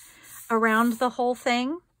edge around the whole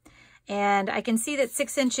thing. And I can see that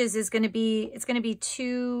 6 inches is going to be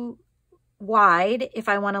too wide if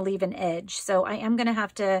I want to leave an edge. So I am going to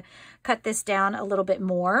have to cut this down a little bit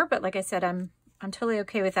more. But like I said, I'm totally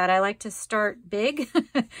okay with that. I like to start big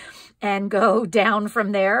and go down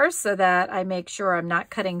from there so that I make sure I'm not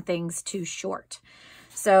cutting things too short.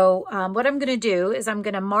 So what I'm going to do is I'm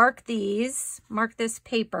going to mark this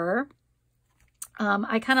paper.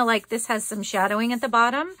 I kind of like, this has some shadowing at the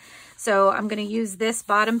bottom. So I'm going to use this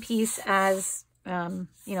bottom piece as,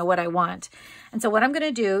 what I want. And so what I'm going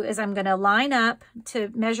to do is I'm going to line up to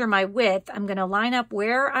measure my width. I'm going to line up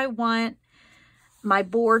where I want my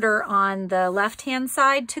border on the left-hand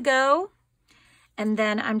side to go. And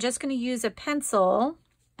then I'm just going to use a pencil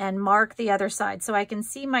and mark the other side. So I can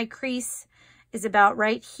see my crease is about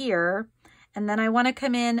right here. And then I want to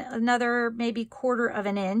come in another maybe 1/4 of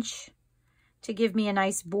an inch to give me a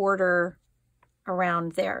nice border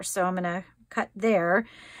around there. So I'm going to cut there.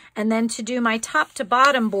 And then to do my top to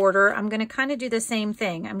bottom border, I'm going to kind of do the same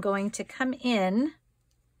thing. I'm going to come in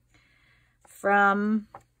from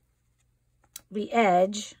the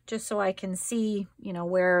edge, just so I can see,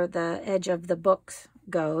 where the edge of the book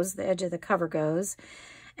goes, the edge of the cover goes.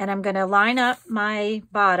 And I'm going to line up my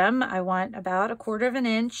bottom. I want about 1/4 of an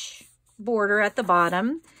inch border at the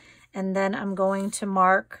bottom. And then I'm going to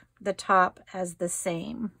mark the top as the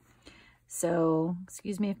same. So,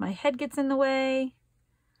 excuse me if my head gets in the way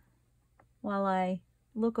while I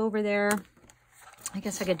look over there. I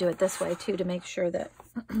guess I could do it this way too to make sure that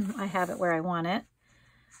I have it where I want it.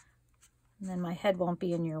 And then my head won't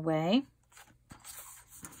be in your way.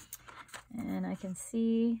 And I can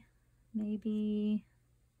see maybe,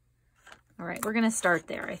 all right, we're going to start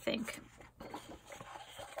there, I think.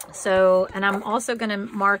 So, and I'm also going to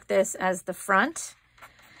mark this as the front,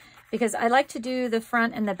 because I like to do the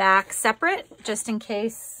front and the back separate, just in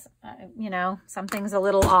case, something's a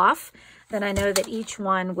little off. Then I know that each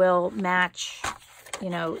one will match,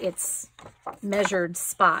 its measured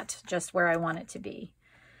spot, just where I want it to be.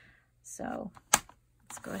 So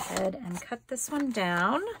let's go ahead and cut this one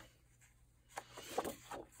down.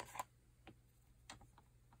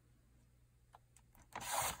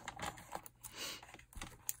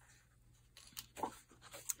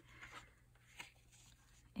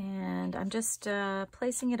 And I'm just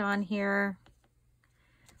placing it on here.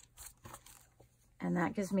 And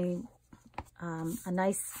that gives me a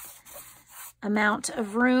nice amount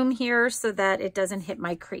of room here so that it doesn't hit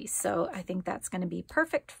my crease. So I think that's going to be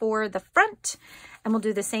perfect for the front, and we'll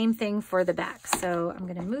do the same thing for the back. So I'm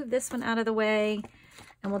going to move this one out of the way,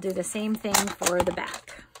 and we'll do the same thing for the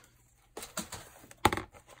back.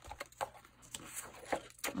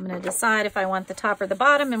 I'm going to decide if I want the top or the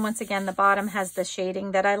bottom, and once again, the bottom has the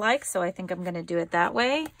shading that I like, so I think I'm going to do it that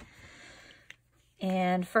way.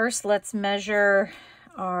 And first, let's measure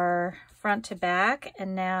our front to back,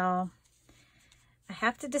 and now I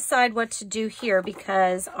have to decide what to do here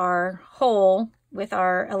because our hole with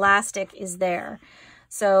our elastic is there.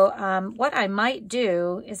 So what I might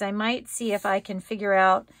do is I might see if I can figure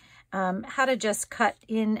out how to just cut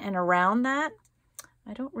in and around that.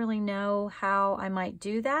 I don't really know how I might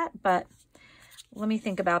do that, but let me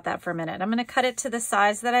think about that for a minute. I'm going to cut it to the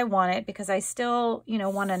size that I want it because I still,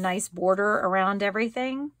 want a nice border around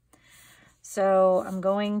everything. So I'm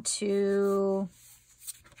going to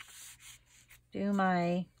do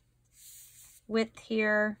my width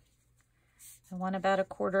here. I want about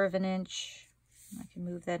 1/4 of an inch. I can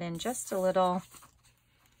move that in just a little.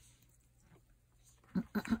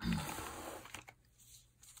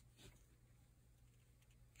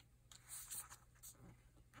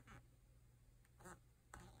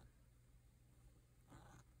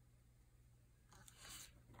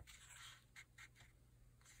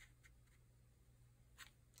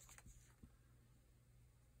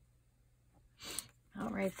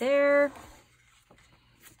 Right there.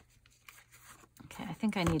 Okay, I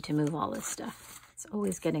think I need to move all this stuff. It's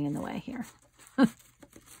always getting in the way here.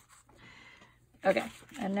 Okay,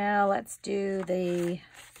 and now let's do the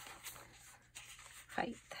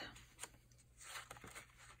height.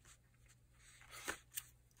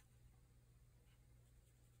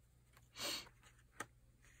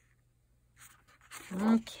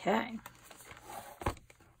 Okay.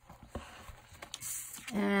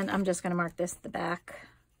 And I'm just going to mark this the back.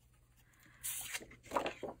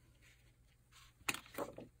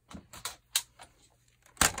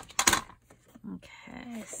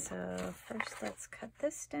 let's cut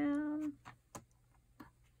this down.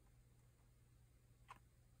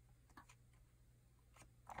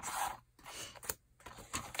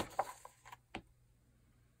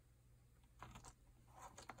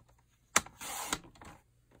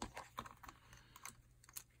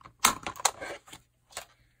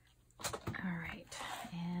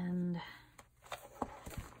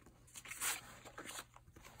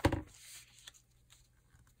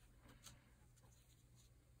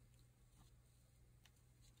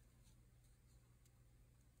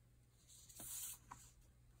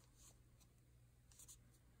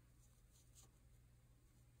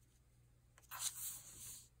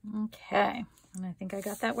 Okay, and I think I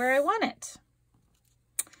got that where I want it.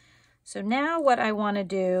 So now what I want to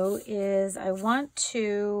do is I want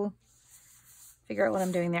to figure out what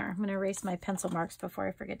I'm doing there. I'm going to erase my pencil marks before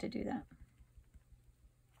I forget to do that.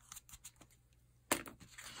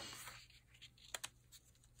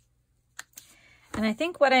 And I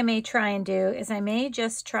think what I may try and do is I may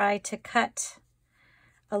just try to cut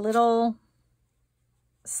a little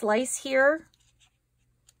slice here.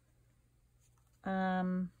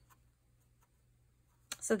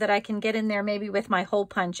 So that I can get in there maybe with my hole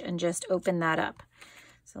punch and just open that up.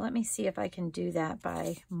 So let me see if I can do that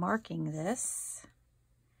by marking this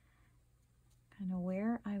kind of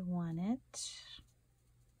where I want it.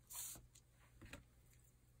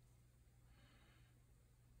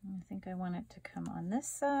 I think I want it to come on this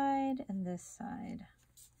side and this side.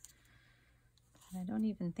 And I don't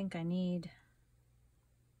even think I need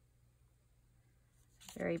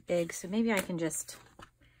very big, so maybe I can just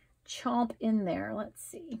chomp in there. Let's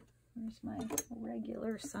see. Where's my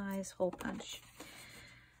regular size hole punch?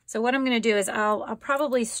 So what I'm going to do is I'll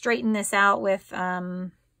probably straighten this out with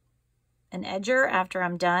an edger after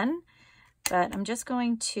I'm done, but I'm just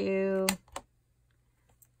going to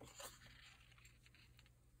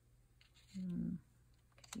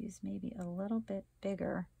use maybe a little bit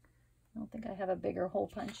bigger. I don't think I have a bigger hole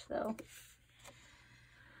punch though.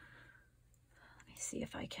 Let me see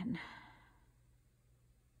if I can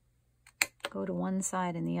go to one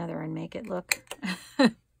side and the other and make it look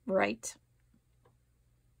right.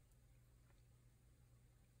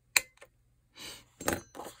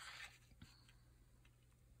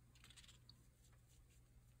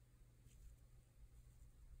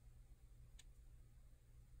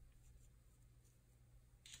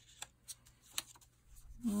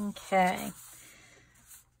 Okay.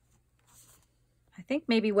 I think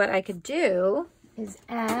maybe what I could do is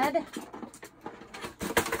add,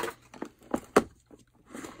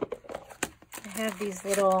 I have these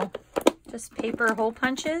little just paper hole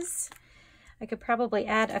punches. I could probably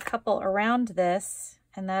add a couple around this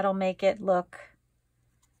and that'll make it look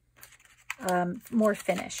more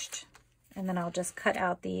finished. And then I'll just cut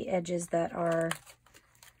out the edges that are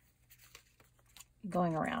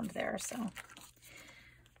going around there. So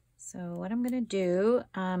what I'm going to do,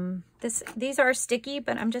 these are sticky,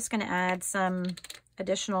 but I'm just going to add some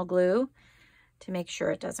additional glue to make sure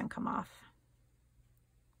it doesn't come off.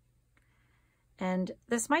 And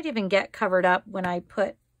this might even get covered up when I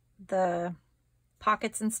put the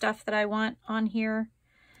pockets and stuff that I want on here.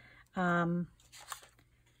 So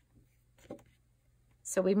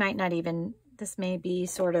we might not even, this may be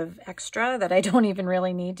sort of extra that I don't even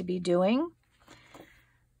really need to be doing,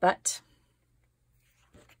 but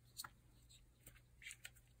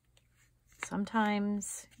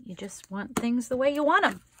sometimes you just want things the way you want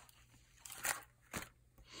them.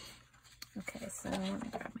 Okay, so let me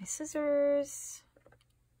grab my scissors.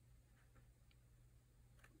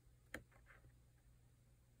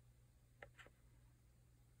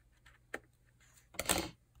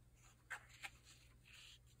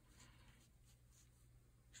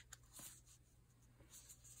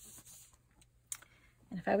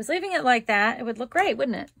 And if I was leaving it like that, it would look great,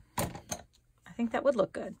 wouldn't it? I think that would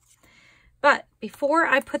look good. But before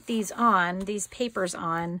I put these on, these papers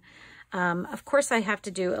on, of course I have to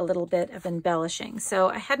do a little bit of embellishing. So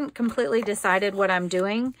I hadn't completely decided what I'm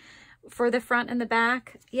doing for the front and the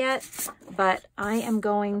back yet, but I am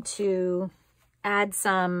going to add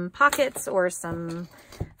some pockets or some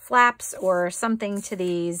flaps or something to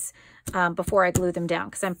these before I glue them down,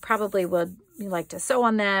 because I probably would like to sew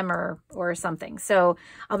on them or something. So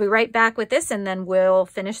I'll be right back with this and then we'll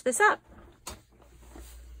finish this up.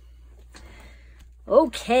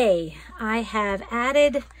 Okay, I have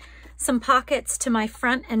added some pockets to my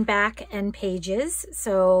front and back end pages.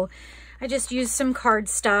 So I just used some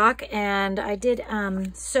cardstock and I did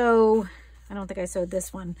sew I don't think I sewed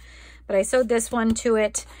this one, but I sewed this one to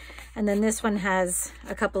it. And then this one has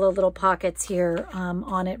a couple of little pockets here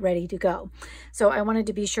on it ready to go. So I wanted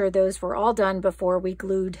to be sure those were all done before we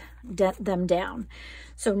glued them down.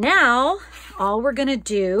 So now all we're gonna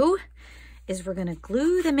do is we're gonna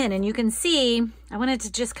glue them in. And you can see, I wanted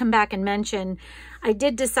to just come back and mention, I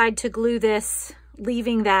did decide to glue this,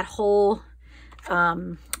 leaving that hole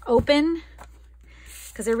open,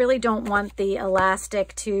 because I really don't want the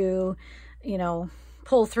elastic to, you know,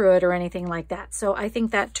 pull through it or anything like that. So I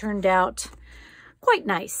think that turned out quite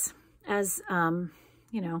nice as,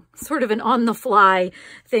 you know, sort of an on-the-fly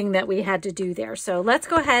thing that we had to do there. So let's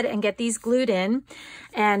go ahead and get these glued in.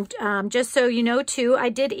 And just so you know too, I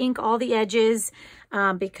did ink all the edges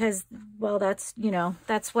because, well, that's, you know,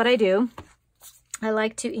 that's what I do. I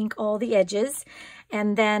like to ink all the edges.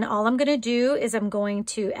 And then all I'm going to do is I'm going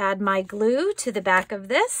to add my glue to the back of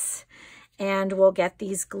this, and we'll get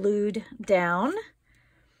these glued down.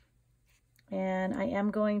 And I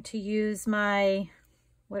am going to use my,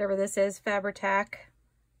 whatever this is, Fabri-Tac.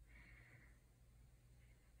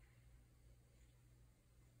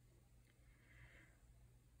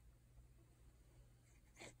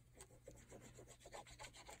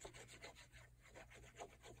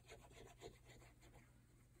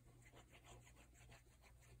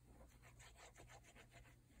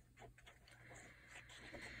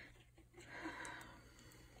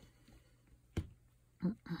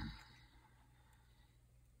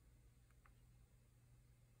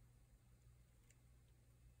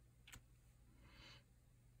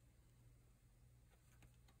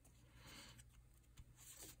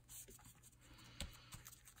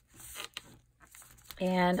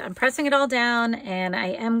 And I'm pressing it all down, and I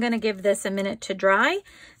am going to give this a minute to dry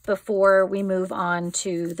before we move on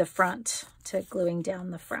to the front, to gluing down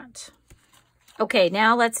the front. Okay,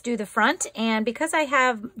 now let's do the front. And because I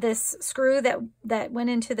have this screw that went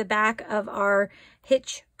into the back of our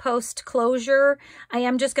hitch post closure, I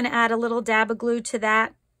am just going to add a little dab of glue to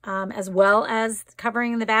that, as well as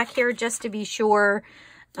covering the back here, just to be sure,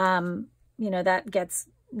 you know, that gets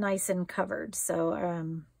nice and covered.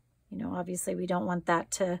 So, you know, obviously we don't want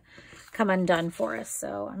that to come undone for us.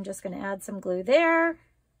 So I'm just going to add some glue there,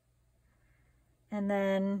 and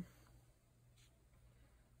then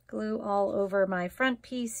glue all over my front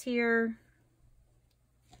piece here,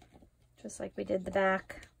 just like we did the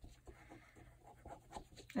back.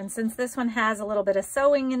 And since this one has a little bit of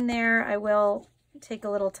sewing in there, I will take a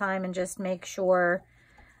little time and just make sure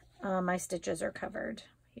my stitches are covered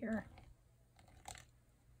here.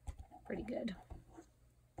 Pretty good.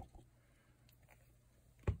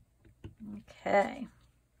 Okay.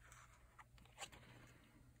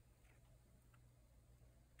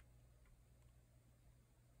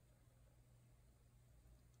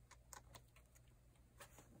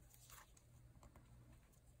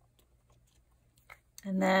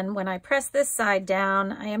 And then when I press this side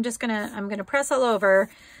down, I'm gonna press all over,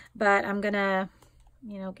 but I'm gonna,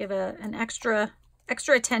 you know, give an extra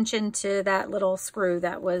attention to that little screw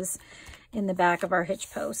that was in the back of our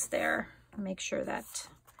hitch post there. Make sure that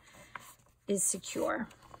is secure.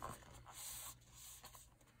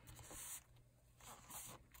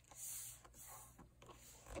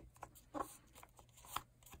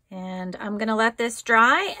 And I'm going to let this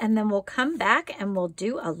dry, and then we'll come back and we'll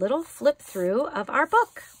do a little flip through of our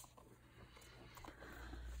book.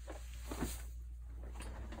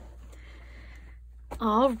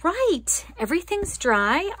 All right, everything's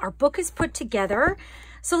dry. Our book is put together.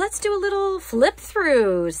 So let's do a little flip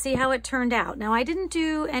through, see how it turned out. Now, I didn't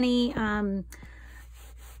do any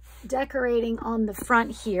decorating on the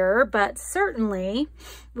front here, but certainly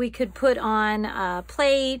we could put on a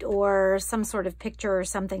plate or some sort of picture or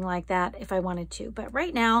something like that if I wanted to. But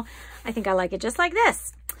right now, I think I like it just like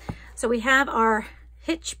this. So we have our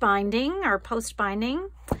hitch binding, our post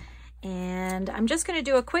binding, and I'm just going to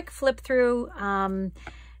do a quick flip through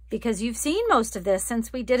because you've seen most of this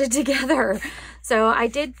since we did it together. So I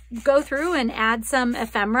did go through and add some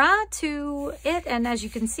ephemera to it, and as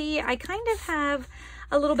you can see, I kind of have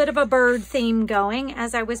a little bit of a bird theme going.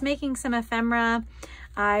 As I was making some ephemera,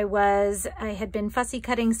 I had been fussy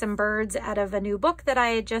cutting some birds out of a new book that I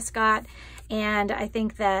had just got, and I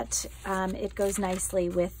think that it goes nicely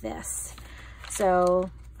with this. So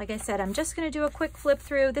like I said, I'm just going to do a quick flip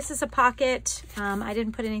through. This is a pocket. I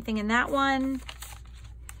didn't put anything in that one.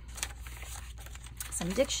 Some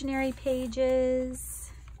dictionary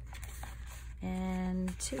pages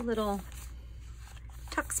and two little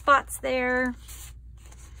tuck spots there.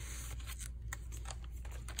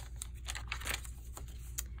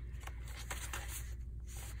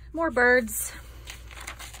 More birds.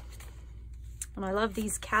 And I love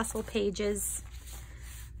these castle pages.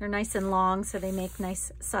 They're nice and long, so they make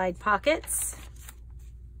nice side pockets.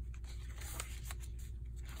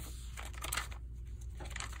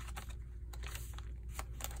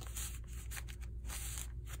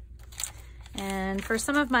 And for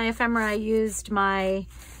some of my ephemera, I used my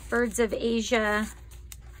Birds of Asia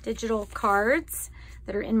digital cards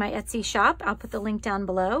that are in my Etsy shop. I'll put the link down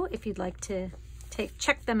below if you'd like to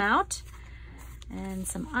check them out. And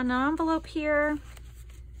some envelope here.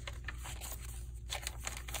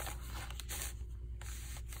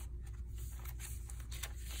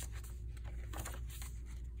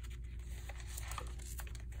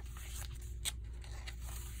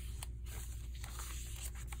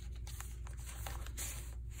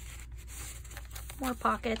 More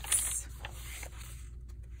pockets.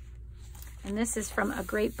 And this is from a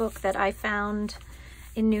great book that I found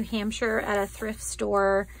in New Hampshire at a thrift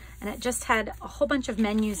store, and it just had a whole bunch of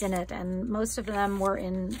menus in it, and most of them were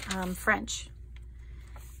in French.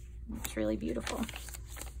 It's really beautiful.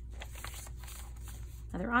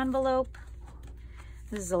 Another envelope.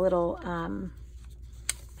 This is a little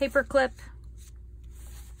paper clip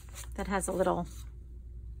that has a little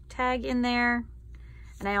tag in there.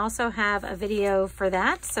 And I also have a video for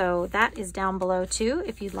that, so that is down below too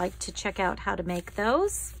if you'd like to check out how to make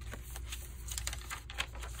those.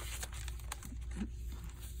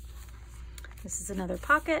 This is another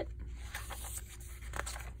pocket.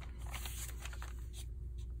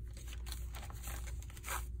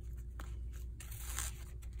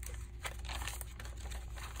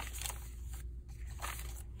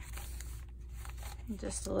 And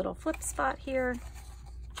just a little flip spot here.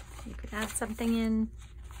 You could add something in.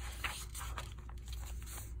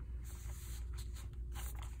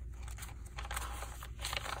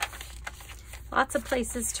 Lots of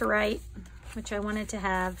places to write, which I wanted to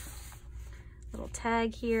have. Little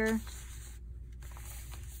tag here.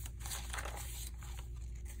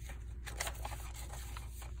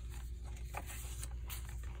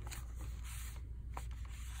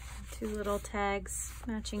 Two little tags,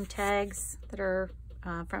 matching tags that are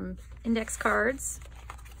from index cards.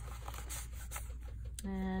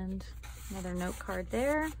 And another note card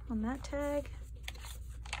there on that tag.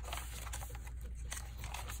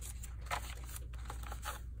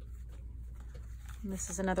 And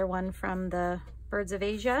this is another one from the Birds of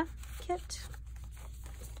Asia kit.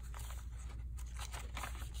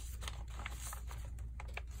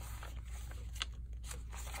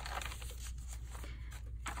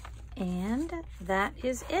 And that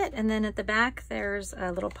is it. And then at the back, there's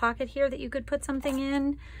a little pocket here that you could put something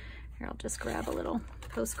in. Here, I'll just grab a little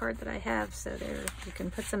postcard that I have. So there, you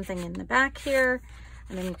can put something in the back here.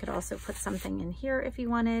 And then you could also put something in here if you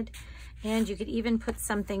wanted. And you could even put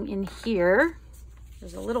something in here.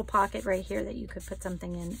 There's a little pocket right here that you could put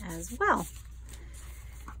something in as well.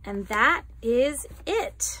 And that is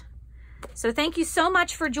it. So thank you so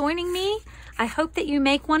much for joining me. I hope that you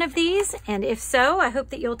make one of these. And if so, I hope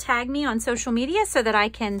that you'll tag me on social media so that I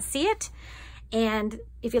can see it. And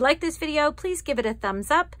if you like this video, please give it a thumbs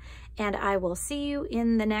up. And I will see you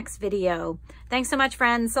in the next video. Thanks so much,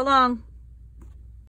 friends. So long.